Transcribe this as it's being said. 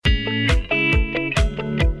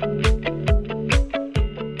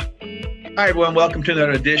Hi, everyone. Welcome to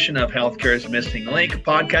another edition of Healthcare's Missing Link, a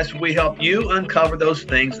podcast where we help you uncover those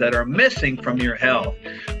things that are missing from your health.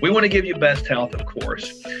 We want to give you best health, of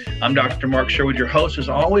course. I'm Dr. Mark Sherwood, your host as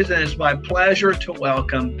always, and it's my pleasure to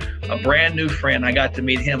welcome a brand new friend. I got to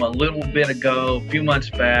meet him a little bit ago, a few months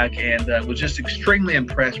back, and was just extremely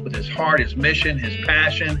impressed with his heart, his mission, his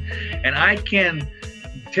passion. And I can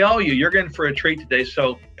tell you, you're in for a treat today.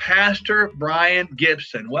 So, Pastor Brian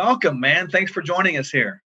Gibson, welcome, man. Thanks for joining us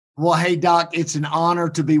here. Well, hey, Doc, it's an honor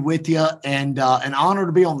to be with you and an honor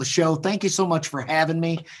to be on the show. Thank you so much for having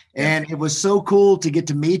me. And it was so cool to get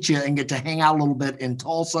to meet you and get to hang out a little bit in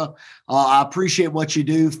Tulsa. I appreciate what you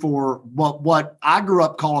do for what I grew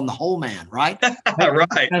up calling the whole man, right?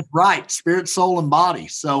 Right. That's right. Spirit, soul, and body.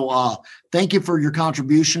 So thank you for your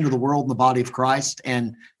contribution to the world and the body of Christ.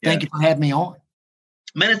 And thank you for having me on.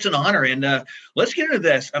 Man, it's an honor. And let's get into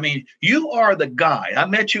this. I mean, you are the guy. I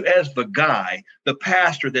met you as the guy, the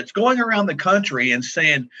pastor that's going around the country and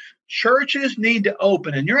saying churches need to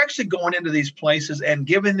open. And you're actually going into these places and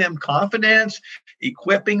giving them confidence,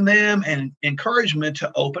 equipping them, and encouragement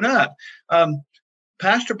to open up.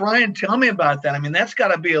 Pastor Brian, tell me about that. I mean, that's got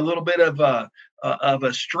to be a little bit of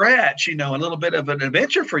a stretch, a little bit of an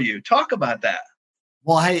adventure for you. Talk about that.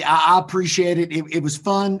 Well, hey, I appreciate it. It was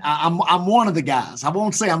fun. I'm one of the guys. I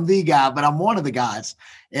won't say I'm the guy, but I'm one of the guys,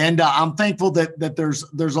 and I'm thankful that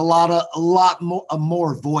there's a lot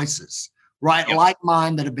more voices, right, like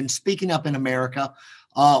mine that have been speaking up in America.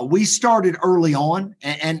 We started early on,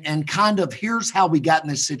 and kind of here's how we got in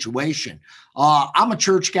this situation. I'm a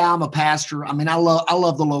church guy. I'm a pastor. I mean, I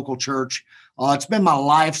love the local church. It's been my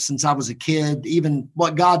life since I was a kid. Even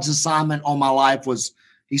what God's assignment on my life was.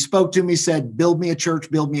 He spoke to me, said, build me a church,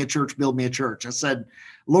 build me a church, build me a church. I said,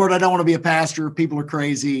 Lord, I don't want to be a pastor. People are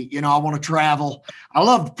crazy. I want to travel. I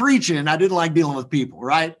loved preaching. I didn't like dealing with people,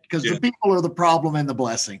 right? Because the people are the problem and the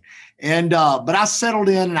blessing. And but I settled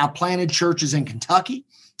in and I planted churches in Kentucky.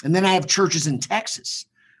 And then I have churches in Texas.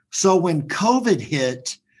 So when COVID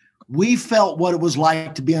hit, we felt what it was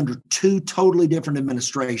like to be under two totally different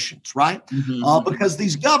administrations, right? Mm-hmm. Because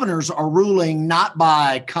these governors are ruling not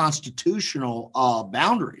by constitutional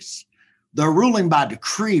boundaries. They're ruling by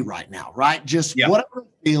decree right now, right? Just whatever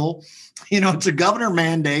they feel, it's a governor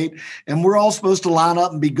mandate, and we're all supposed to line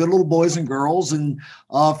up and be good little boys and girls and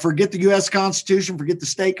forget the U.S. Constitution, forget the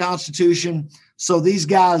state constitution. So these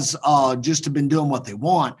guys just have been doing what they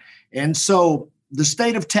want. And so the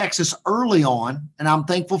state of Texas early on, and I'm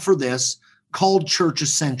thankful for this, called church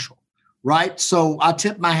essential, right? So I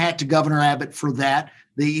tip my hat to Governor Abbott for that.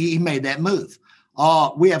 He made that move.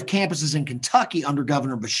 We have campuses in Kentucky under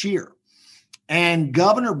Governor Beshear. And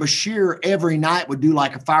Governor Beshear every night would do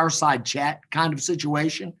like a fireside chat kind of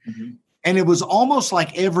situation. Mm-hmm. And it was almost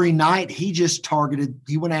like every night he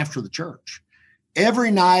went after the church.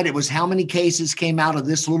 Every night it was how many cases came out of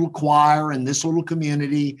this little choir and this little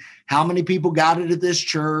community, how many people got it at this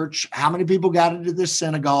church, how many people got it at this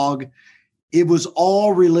synagogue. It was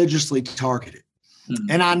all religiously targeted.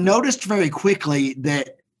 Mm-hmm. And I noticed very quickly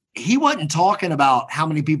that he wasn't talking about how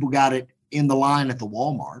many people got it in the line at the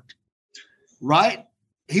Walmart, right?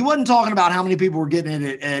 He wasn't talking about how many people were getting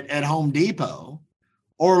it at Home Depot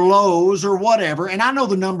or Lowe's or whatever. And I know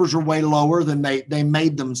the numbers are way lower than they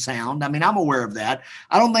made them sound. I mean, I'm aware of that.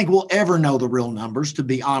 I don't think we'll ever know the real numbers, to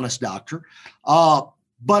be honest, doctor. But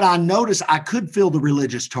I noticed I could feel the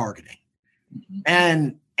religious targeting.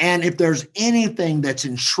 Mm-hmm. And if there's anything that's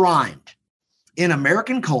enshrined in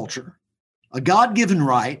American culture, a God-given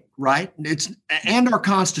right, and our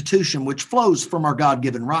Constitution, which flows from our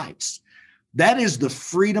God-given rights, that is the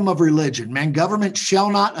freedom of religion. Man, government shall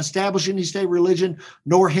not establish any state religion,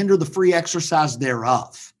 nor hinder the free exercise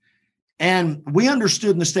thereof. And we understood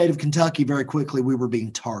in the state of Kentucky very quickly we were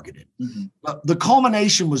being targeted. Mm-hmm. The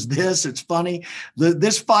culmination was this. It's funny.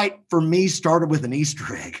 This fight for me started with an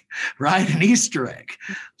Easter egg, right? An Easter egg.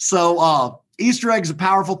 So Easter egg is a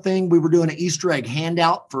powerful thing. We were doing an Easter egg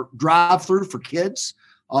handout for drive-through for kids.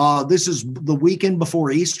 This is the weekend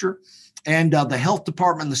before Easter. And the health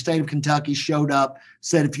department in the state of Kentucky showed up,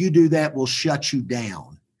 said, if you do that, we'll shut you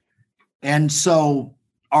down. And so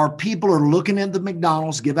our people are looking at the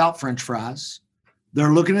McDonald's, give out French fries.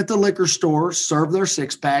 They're looking at the liquor stores, serve their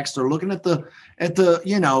six packs. They're looking at the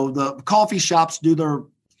coffee shops, do their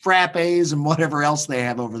frappes and whatever else they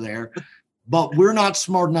have over there. But we're not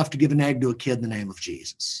smart enough to give an egg to a kid in the name of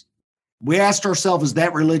Jesus. We asked ourselves, is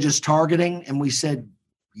that religious targeting? And we said,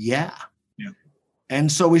 yeah. And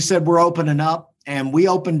so we said, we're opening up, and we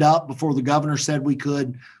opened up before the governor said we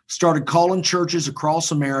could, started calling churches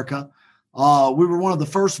across America. We were one of the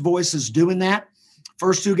first voices doing that.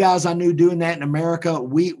 First two guys I knew doing that in America.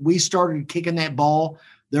 We started kicking that ball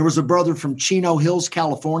There was a brother from Chino Hills,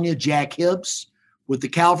 California, Jack Hibbs, with the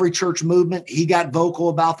Calvary Church movement. He got vocal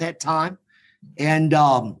about that time. And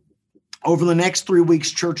over the next 3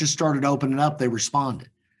 weeks, churches started opening up. They responded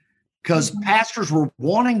because pastors were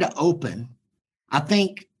wanting to open. I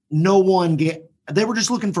think they were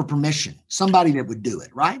just looking for permission, somebody that would do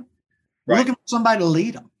it, right? Looking for somebody to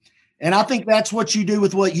lead them. And I think that's what you do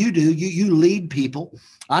with what you do. You lead people.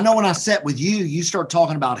 I know when I sat with you, you start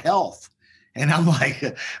talking about health. And I'm like,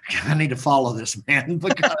 I need to follow this man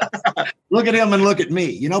because look at him and look at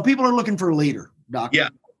me. People are looking for a leader, Doctor. Yeah.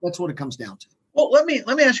 That's what it comes down to. Well, let me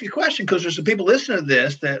ask you a question, because there's some people listening to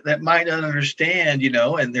this that might not understand,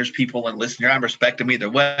 and there's people that listen here. I respect them either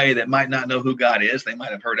way, that might not know who God is. They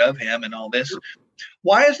might have heard of him and all this.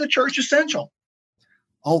 Why is the church essential?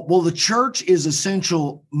 Oh, well, the church is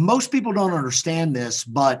essential. Most people don't understand this,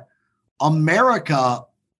 but America,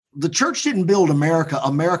 the church didn't build America.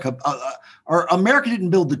 America didn't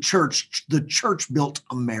build the church. The church built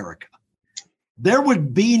America. There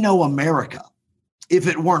would be no America if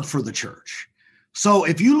it weren't for the church. So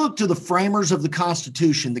if you look to the framers of the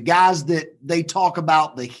Constitution, the guys that they talk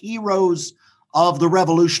about, the heroes of the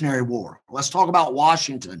Revolutionary War, let's talk about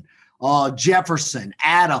Washington, Jefferson,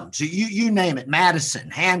 Adams, you name it,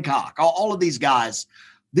 Madison, Hancock, all of these guys.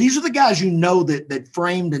 These are the guys that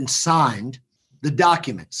framed and signed the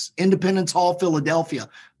documents. Independence Hall, Philadelphia.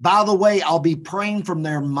 By the way, I'll be praying from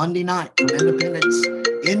there Monday night from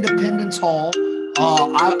Independence Hall.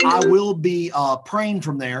 I will be praying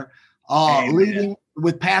from there, leading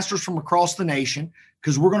with pastors from across the nation,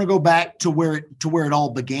 because we're going to go back to where it all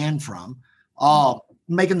began from,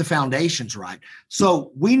 making the foundations right.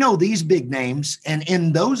 So we know these big names, and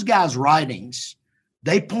in those guys' writings,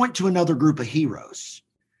 they point to another group of heroes.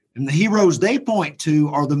 And the heroes they point to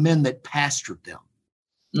are the men that pastored them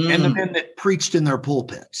and the men that preached in their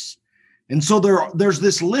pulpits. And so there's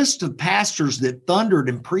this list of pastors that thundered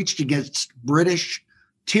and preached against British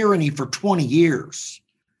tyranny for 20 years,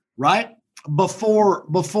 right?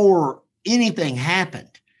 Before anything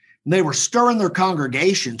happened. And they were stirring their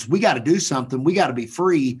congregations. We got to do something. We got to be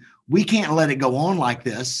free. We can't let it go on like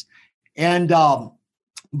this. And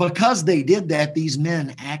because they did that, these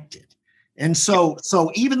men acted. And so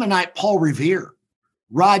even the night Paul Revere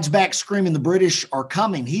rides back screaming the British are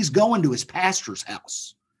coming, he's going to his pastor's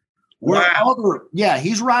house.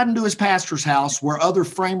 He's riding to his pastor's house where other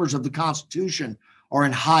framers of the Constitution are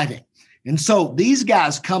in hiding. And so these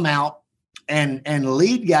guys come out and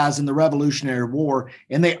lead guys in the Revolutionary War,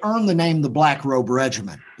 and they earn the name the Black Robe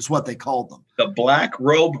Regiment, is what they called them. The Black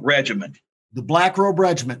Robe Regiment. The Black Robe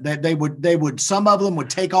Regiment. They would some of them would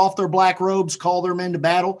take off their black robes, call their men to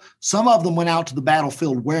battle. Some of them went out to the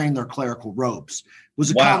battlefield wearing their clerical robes. It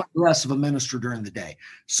was a common dress of a minister during the day.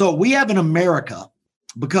 So we have in America,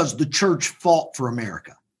 because the church fought for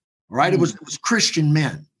America, right? It was Christian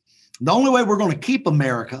men. The only way we're going to keep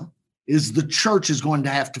America is the church is going to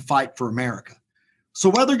have to fight for America. So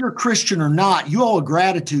whether you're Christian or not, you owe a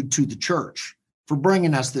gratitude to the church for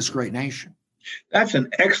bringing us this great nation. That's an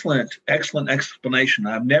excellent explanation.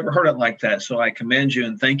 I've never heard it like that. So I commend you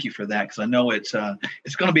and thank you for that, because I know it's going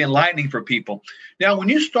to be enlightening for people. Now, when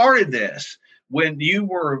you started this, when you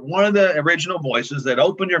were one of the original voices that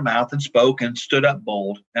opened your mouth and spoke and stood up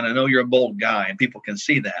bold, and I know you're a bold guy and people can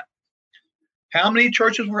see that, how many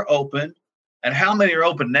churches were open and how many are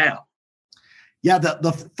open now? Yeah,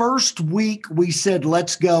 the first week we said,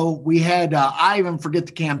 let's go. We had, I even forget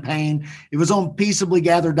the campaign. It was on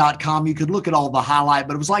peaceablygather.com. You could look at all the highlight,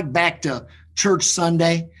 but it was like Back to Church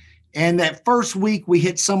Sunday. And that first week we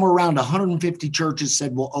hit somewhere around 150 churches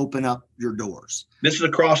said, we'll open up your doors. This is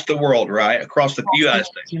across the world, right? Across the United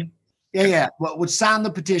States. Yeah. Well, we'll sign the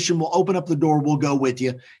petition. We'll open up the door. We'll go with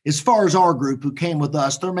you. As far as our group who came with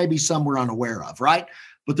us, there may be some we're unaware of, right?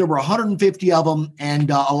 But there were 150 of them,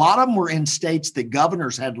 and a lot of them were in states that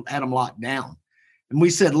governors had them locked down. And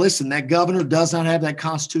we said, listen, that governor does not have that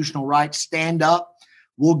constitutional right. Stand up.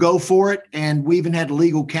 We'll go for it. And we even had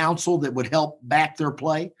legal counsel that would help back their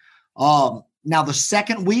play. Now, the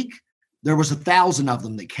second week, there was 1,000 of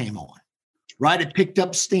them that came on, right? It picked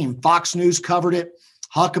up steam. Fox News covered it.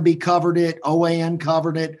 Huckabee covered it. OAN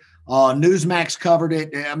covered it. Newsmax covered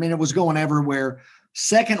it. I mean, it was going everywhere.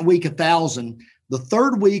 Second week, 1,000. The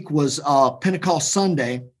third week was Pentecost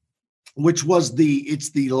Sunday, which was it's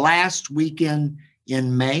the last weekend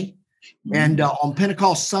in May. Mm-hmm. And on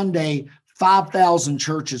Pentecost Sunday, 5,000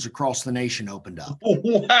 churches across the nation opened up.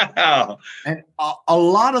 Wow. And a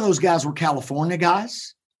lot of those guys were California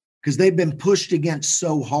guys because they've been pushed against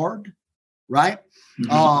so hard, right?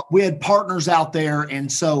 Mm-hmm. We had partners out there.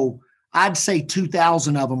 And so I'd say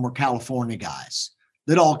 2,000 of them were California guys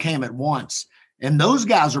that all came at once. And those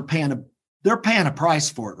guys are paying a price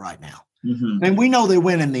for it right now. Mm-hmm. And we know they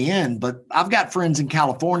win in the end, but I've got friends in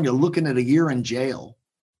California looking at a year in jail,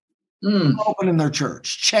 opening their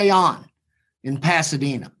church. Cheon in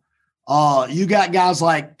Pasadena. You got guys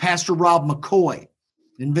like Pastor Rob McCoy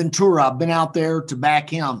in Ventura. I've been out there to back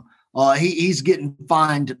him. He's getting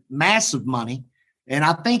fined massive money, and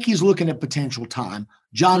I think he's looking at potential time.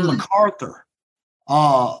 John MacArthur,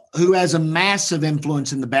 who has a massive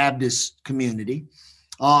influence in the Baptist community.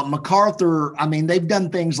 MacArthur, I mean, they've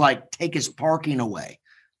done things like take his parking away,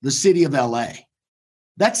 the city of LA.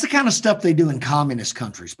 That's the kind of stuff they do in communist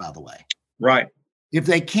countries, by the way. Right. If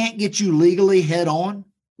they can't get you legally head on,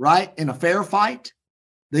 right, in a fair fight,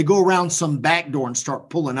 they go around some back door and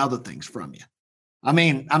start pulling other things from you. I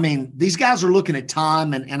mean, these guys are looking at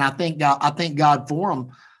time, and I thank God for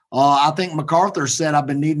them. I think MacArthur said, "I've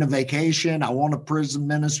been needing a vacation. I want a prison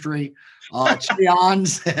ministry." Cheon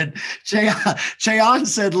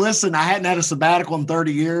said, "Listen, I hadn't had a sabbatical in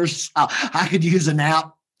 30 years. I could use a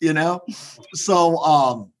nap."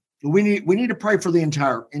 So we need to pray for the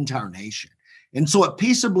entire nation. And so at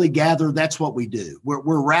Peaceably Gather, that's what we do.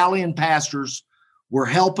 We're rallying pastors. We're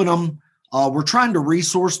helping them. We're trying to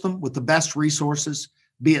resource them with the best resources,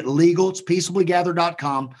 be it legal. It's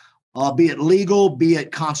peaceablygather.com. Be it legal, be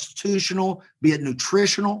it constitutional, be it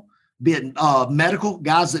nutritional, be it medical,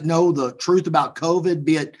 guys that know the truth about COVID,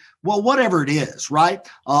 be it, well, whatever it is, right?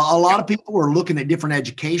 A lot of people are looking at different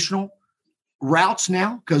educational routes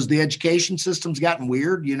now because the education system's gotten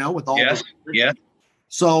weird, with all yes. Yeah.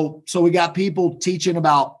 So we got people teaching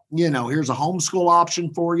about, here's a homeschool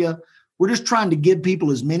option for you. We're just trying to give people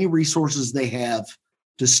as many resources they have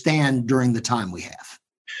to stand during the time we have.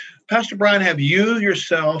 Pastor Brian, have you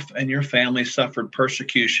yourself and your family suffered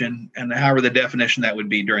persecution, and however the definition that would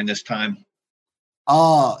be during this time?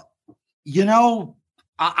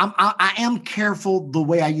 I am careful the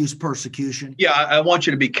way I use persecution. Yeah, I want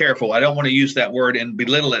you to be careful. I don't want to use that word and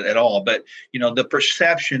belittle it at all. But, the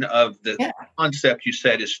perception of the concept you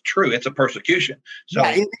said is true. It's a persecution. So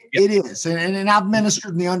it is. And I've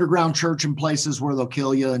ministered in the underground church in places where they'll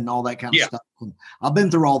kill you and all that kind of stuff. And I've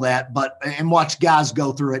been through all that, and watched guys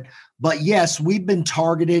go through it. But yes, we've been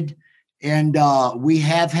targeted, and we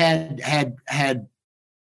have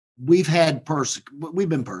we've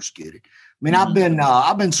been persecuted. I mean,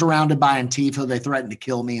 I've been surrounded by Antifa. They threatened to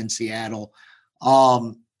kill me in Seattle.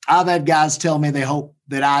 I've had guys tell me they hope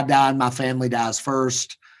that I die and my family dies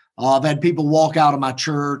first. I've had people walk out of my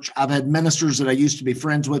church. I've had ministers that I used to be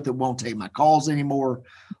friends with that won't take my calls anymore.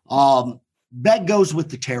 That goes with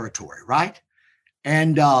the territory, right?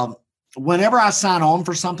 And whenever I sign on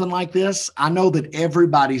for something like this, I know that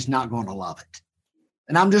everybody's not going to love it.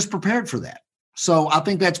 And I'm just prepared for that. So I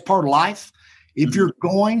think that's part of life. If you're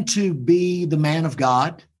going to be the man of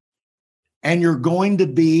God, and you're going to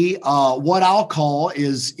be what I'll call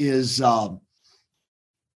is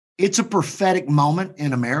it's a prophetic moment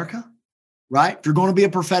in America, right? If you're going to be a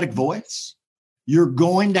prophetic voice, you're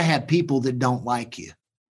going to have people that don't like you.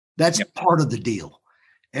 That's part of the deal.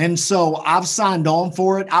 And so I've signed on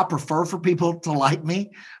for it. I prefer for people to like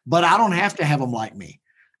me, but I don't have to have them like me.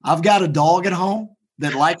 I've got a dog at home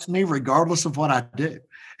that likes me regardless of what I do.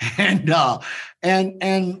 And I'm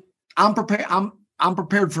prepared. I'm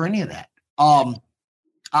prepared for any of that.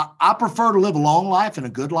 I prefer to live a long life and a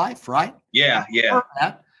good life, right? Yeah.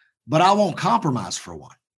 That, but I won't compromise for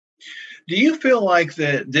one. Do you feel like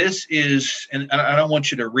that this is, and I don't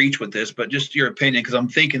want you to reach with this, but just your opinion, because I'm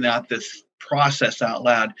thinking out this process out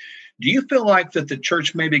loud. Do you feel like that the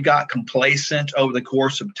church maybe got complacent over the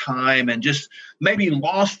course of time and just maybe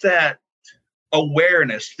lost that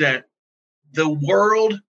awareness that the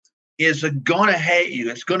world is going to hate you?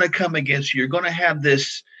 It's going to come against you. You're going to have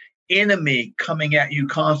this enemy coming at you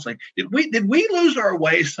constantly. Did we lose our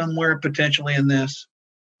way somewhere potentially in this?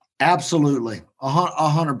 Absolutely.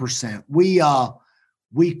 100%.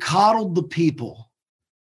 We coddled the people,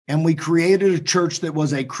 and we created a church that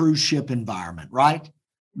was a cruise ship environment, right?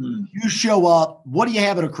 You show up. What do you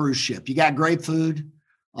have at a cruise ship? You got great food.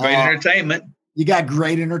 Great entertainment. You got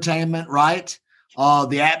great entertainment, right?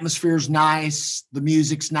 The atmosphere's nice. The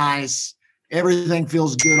music's nice. Everything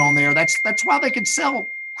feels good on there. That's why they could sell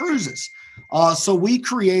cruises. So we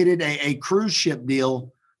created a cruise ship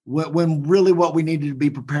deal when really what we needed to be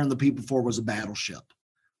preparing the people for was a battleship,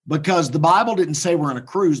 because the Bible didn't say we're in a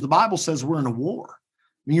cruise. The Bible says we're in a war.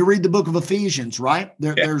 When you read the book of Ephesians, right?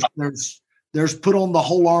 There's put on the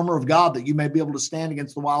whole armor of God that you may be able to stand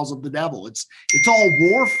against the wiles of the devil. It's all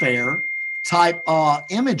warfare type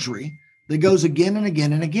imagery that goes again and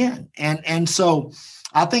again and again. And so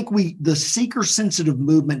I think the seeker sensitive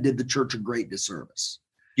movement did the church a great disservice.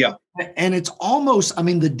 Yeah. And it's almost, I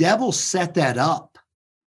mean, the devil set that up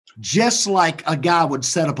just like a guy would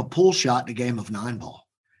set up a pull shot in a game of 9-ball.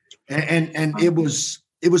 And it was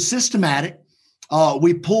systematic.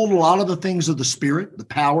 We pulled a lot of the things of the Spirit, the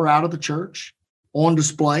power out of the church on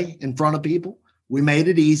display in front of people. We made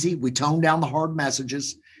it easy. We toned down the hard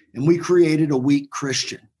messages, and we created a weak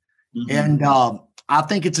Christian. Mm-hmm. And I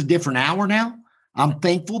think it's a different hour now. I'm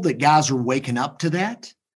thankful that guys are waking up to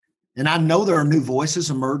that. And I know there are new voices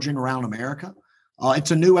emerging around America.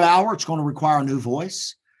 It's a new hour. It's going to require a new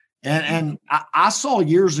voice. And I saw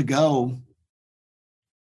years ago,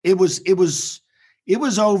 it was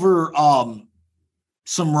over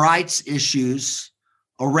some rights issues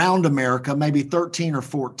around America, maybe 13 or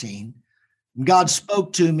 14. God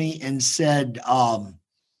spoke to me and said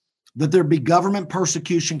that there'd be government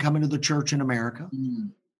persecution coming to the church in America.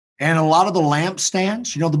 Mm. And a lot of the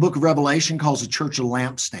lampstands, the book of Revelation calls the church a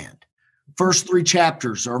lampstand. First 3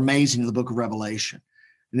 chapters are amazing in the book of Revelation.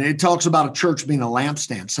 And it talks about a church being a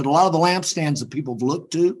lampstand. So a lot of the lampstands that people have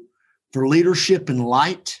looked to for leadership and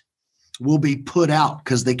light will be put out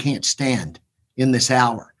because they can't stand in this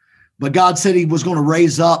hour. But God said he was going to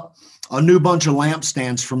raise up a new bunch of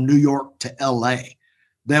lampstands from New York to LA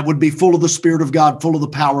that would be full of the Spirit of God, full of the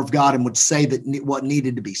power of God, and would say that what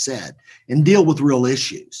needed to be said and deal with real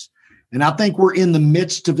issues. And I think we're in the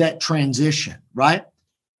midst of that transition, right?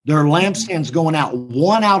 There are lampstands going out.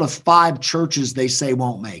 1 out of 5 churches, they say,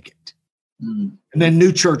 won't make it. Mm. And then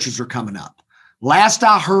new churches are coming up. Last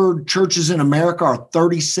I heard, churches in America are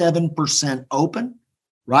 37% open,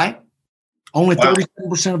 right? Only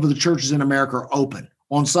 37% of the churches in America are open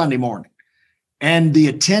on Sunday morning. And the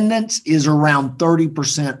attendance is around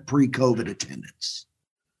 30% pre-COVID attendance.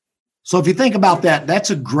 So if you think about that, that's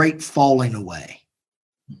a great falling away,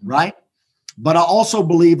 right? But I also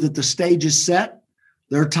believe that the stage is set.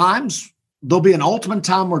 There are times, there'll be an ultimate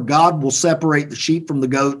time where God will separate the sheep from the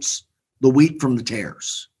goats, the wheat from the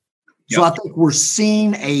tares. Yep. So I think we're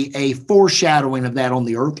seeing a foreshadowing of that on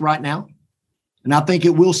the earth right now. And I think it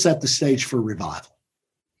will set the stage for revival.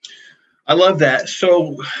 I love that.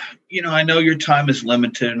 So, I know your time is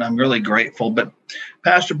limited and I'm really grateful, but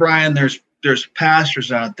Pastor Brian, there's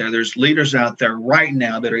pastors out there, there's leaders out there right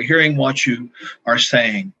now that are hearing what you are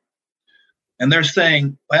saying. And they're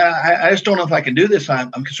saying, well, I just don't know if I can do this.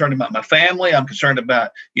 I'm concerned about my family. I'm concerned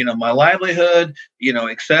about, my livelihood,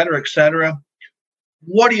 et cetera, et cetera.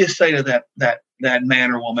 What do you say to that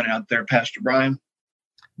man or woman out there, Pastor Brian?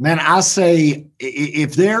 Man, I say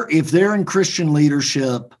if they're in Christian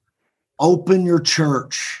leadership, open your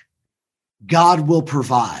church. God will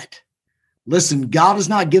provide. Listen, God has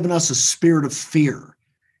not given us a spirit of fear.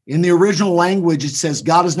 In the original language, it says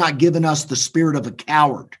God has not given us the spirit of a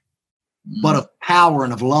coward, but of power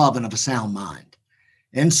and of love and of a sound mind.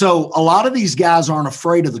 And so a lot of these guys aren't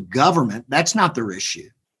afraid of the government. That's not their issue.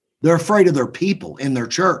 They're afraid of their people in their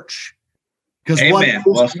church. Because what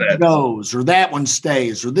goes, or that one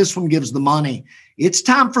stays, or this one gives the money. It's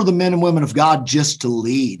time for the men and women of God just to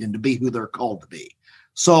lead and to be who they're called to be.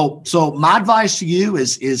 So my advice to you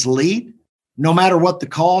is lead, no matter what the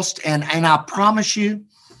cost. And I promise you,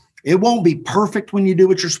 it won't be perfect when you do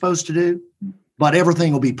what you're supposed to do, but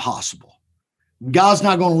everything will be possible. God's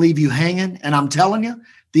not going to leave you hanging. And I'm telling you, at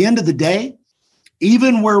the end of the day,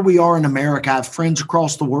 even where we are in America, I have friends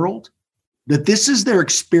across the world that this is their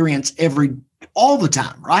experience all the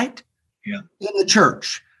time, right? Yeah. In the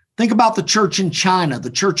church. Think about the church in China,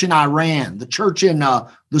 the church in Iran, the church in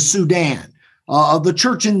the Sudan, the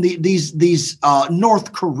church in these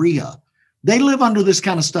North Korea. They live under this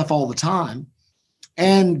kind of stuff all the time,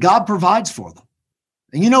 and God provides for them.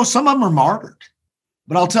 And some of them are martyred.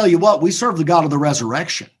 But I'll tell you what, we serve the God of the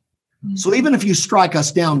resurrection. Mm-hmm. So even if you strike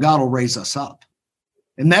us down, God will raise us up.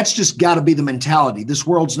 And that's just got to be the mentality. This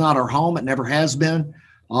world's not our home. It never has been.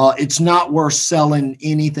 It's not worth selling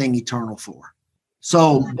anything eternal for.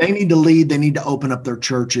 So they need to lead. They need to open up their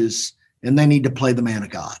churches, and they need to play the man of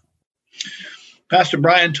God. Pastor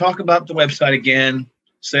Brian, talk about the website again.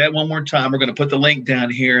 Say it one more time. We're going to put the link down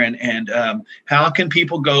here. And how can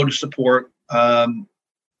people go to support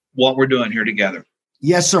what we're doing here together?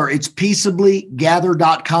 Yes, sir. It's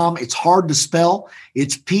peaceablygather.com. It's hard to spell.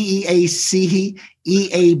 It's PEACEABLY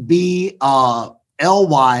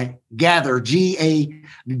gather, GATHER.com,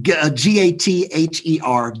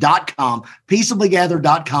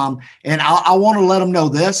 peaceablygather.com. And I want to let them know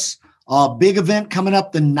this big event coming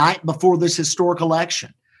up the night before this historic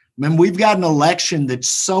election. I mean, we've got an election that's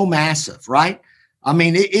so massive, right? I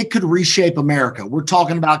mean, it could reshape America. We're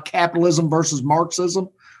talking about capitalism versus Marxism.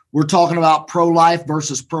 We're talking about pro-life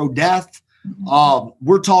versus pro-death.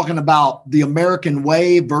 We're talking about the American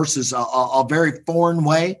way versus a very foreign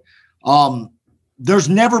way. There's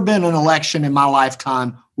never been an election in my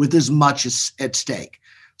lifetime with as much at stake.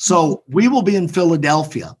 So we will be in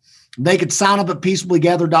Philadelphia. They could sign up at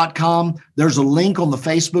peaceablygather.com. There's a link on the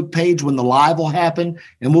Facebook page when the live will happen,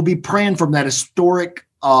 and we'll be praying from that historic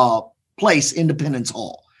place, Independence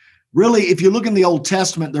Hall. Really, if you look in the Old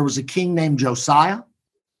Testament, there was a king named Josiah,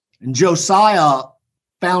 and Josiah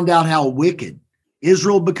found out how wicked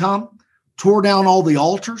Israel had become, tore down all the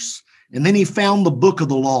altars, and then he found the book of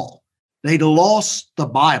the law. They'd lost the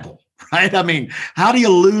Bible, right? I mean, how do you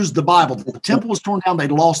lose the Bible? The temple was torn down.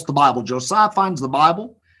 They'd lost the Bible. Josiah finds the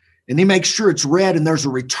Bible, and he makes sure it's read, and there's a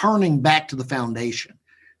returning back to the foundation.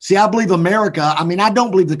 See, I believe America, I mean, I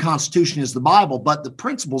don't believe the Constitution is the Bible, but the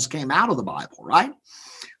principles came out of the Bible, right?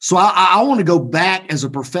 So I want to go back as a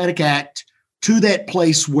prophetic act to that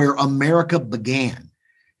place where America began.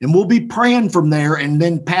 And we'll be praying from there. And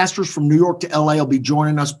then pastors from New York to LA will be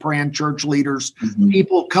joining us, praying, church leaders,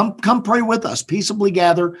 people, come pray with us,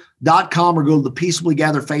 peaceablygather.com, or go to the Peaceably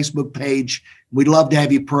Gather Facebook page. We'd love to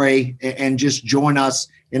have you pray and just join us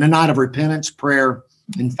in a night of repentance, prayer,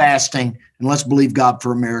 and fasting. And let's believe God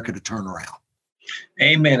for America to turn around.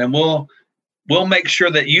 Amen. And we'll make sure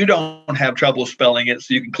that you don't have trouble spelling it,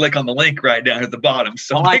 so you can click on the link right down at the bottom.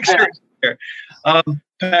 So make sure it's there.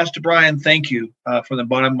 Pastor Brian, thank you from the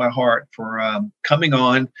bottom of my heart for coming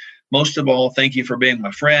on. Most of all, thank you for being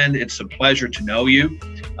my friend. It's a pleasure to know you.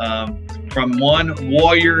 From one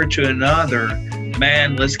warrior to another,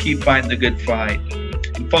 man, let's keep fighting the good fight.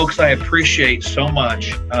 And folks, I appreciate so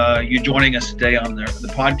much you joining us today on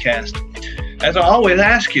the podcast. As I always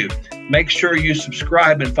ask you, make sure you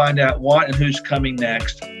subscribe and find out what and who's coming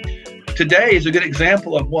next. Today is a good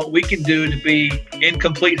example of what we can do to be in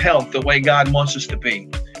complete health the way God wants us to be.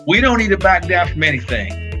 We don't need to back down from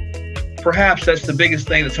anything. Perhaps that's the biggest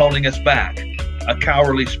thing that's holding us back, a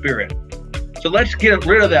cowardly spirit. So let's get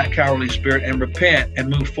rid of that cowardly spirit and repent and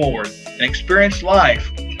move forward and experience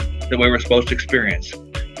life the way we're supposed to experience.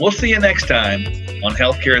 We'll see you next time on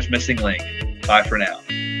Healthcare's Missing Link. Bye for now.